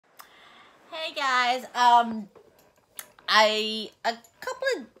Hey guys, a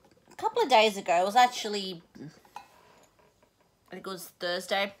couple of days ago, it was actually, I think it was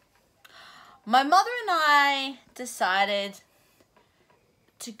Thursday, my mother and I decided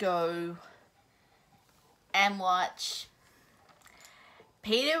to go and watch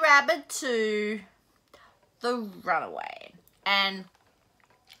Peter Rabbit 2, The Runaway, and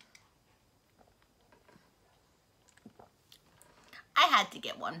I had to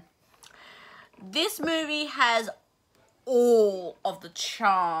get one. This movie has all of the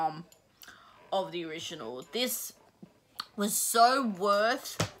charm of the original. This was so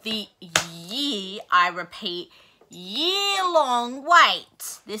worth the I repeat, year-long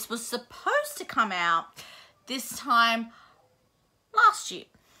wait. This was supposed to come out this time last year,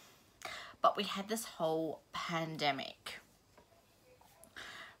 but we had this whole pandemic.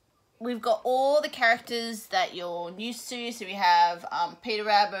 We've got all the characters that you're used to. So we have Peter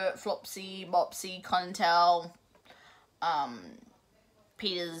Rabbit, Flopsy, Mopsy, Cottontail,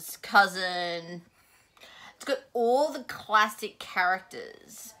 Peter's cousin. It's got all the classic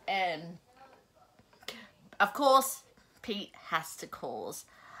characters. And, of course, Pete has to cause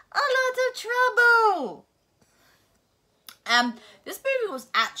a lot of trouble. This movie was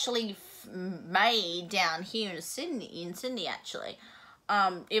actually made down here in Sydney actually.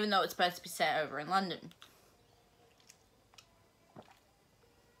 Even though it's supposed to be set over in London.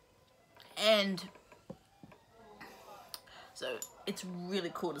 And so it's really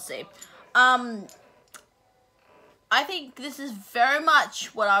cool to see. I think this is very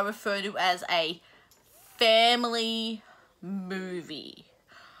much what I refer to as a family movie.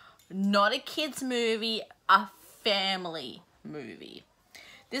 Not a kids movie, a family movie.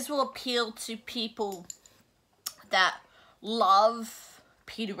 This will appeal to people that love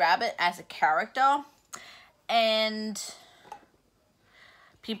Peter Rabbit as a character, and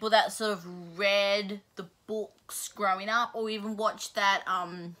people that sort of read the books growing up, or even watched that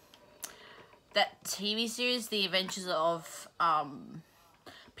that TV series, The Adventures of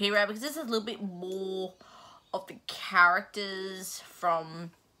Peter Rabbit, because this is a little bit more of the characters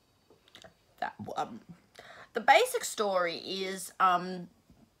from that one. The basic story is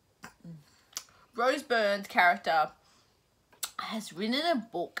Rose Byrne's character has written a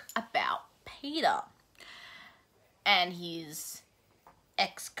book about Peter and his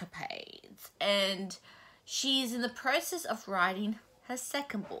escapades, and she's in the process of writing her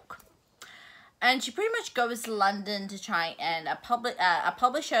second book, and she pretty much goes to London to try, and a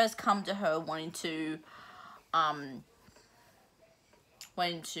publisher has come to her wanting to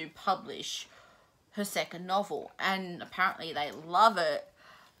publish her second novel, and apparently they love it,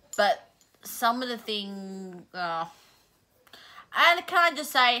 but some of the things and can I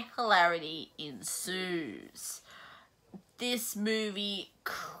just say, hilarity ensues. This movie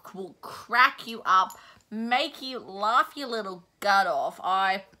will crack you up, make you laugh your little gut off.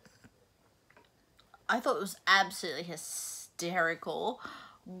 I thought it was absolutely hysterical.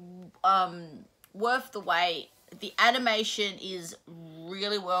 Worth the wait. The animation is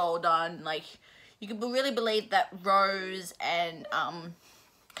really well done. Like, you can really believe that Rose and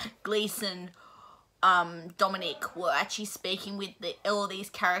Gleason, Dominic, were actually speaking with all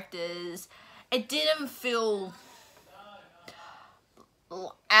these characters. It didn't feel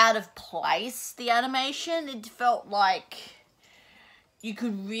out of place, the animation. It felt like you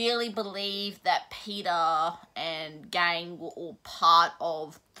could really believe that Peter and gang were all part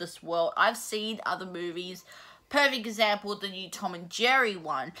of this world. I've seen other movies. Perfect example, the new Tom and Jerry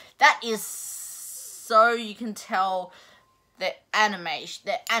one. That is so you can tell the animation,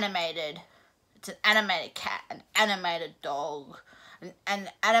 the animated. It's an animated cat, an animated dog,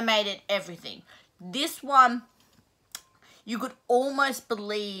 an animated everything. This one, you could almost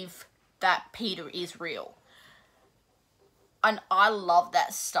believe that Peter is real. And I love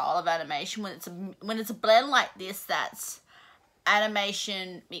that style of animation when it's a blend like this, that's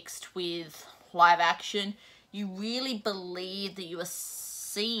animation mixed with live action. You really believe that you are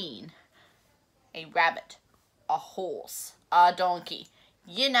seeing a rabbit, a horse, a donkey.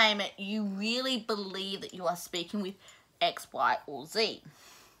 You name it, you really believe that you are speaking with X, Y, or Z.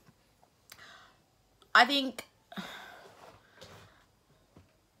 I think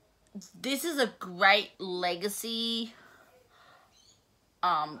this is a great legacy,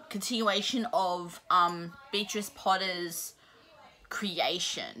 continuation of Beatrice Potter's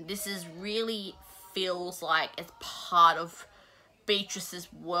creation. This is really feels like it's part of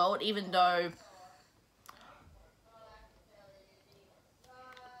Beatrice's world, even though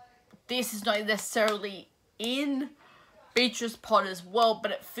this is not necessarily in Beatrice Potter's world,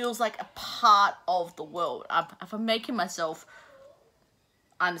 but it feels like a part of the world. If I'm making myself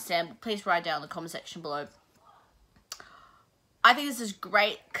understand, please write down in the comment section below. I think this is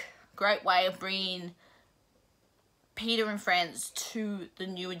great way of bringing Peter and Friends to the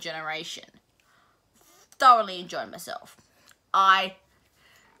newer generation. Thoroughly enjoyed myself. I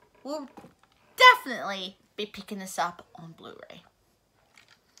will definitely be picking this up on Blu-ray.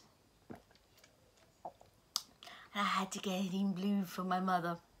 I had to get it in blue for my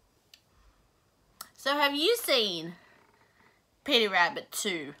mother. So have you seen Peter Rabbit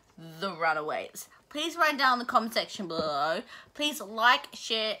 2, The Runaways? Please write down in the comment section below. Please like,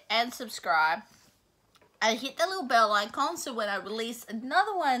 share, and subscribe. And hit the little bell icon so when I release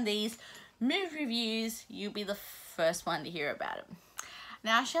another one of these movie reviews, you'll be the first one to hear about it.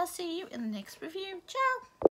 Now I shall see you in the next review. Ciao!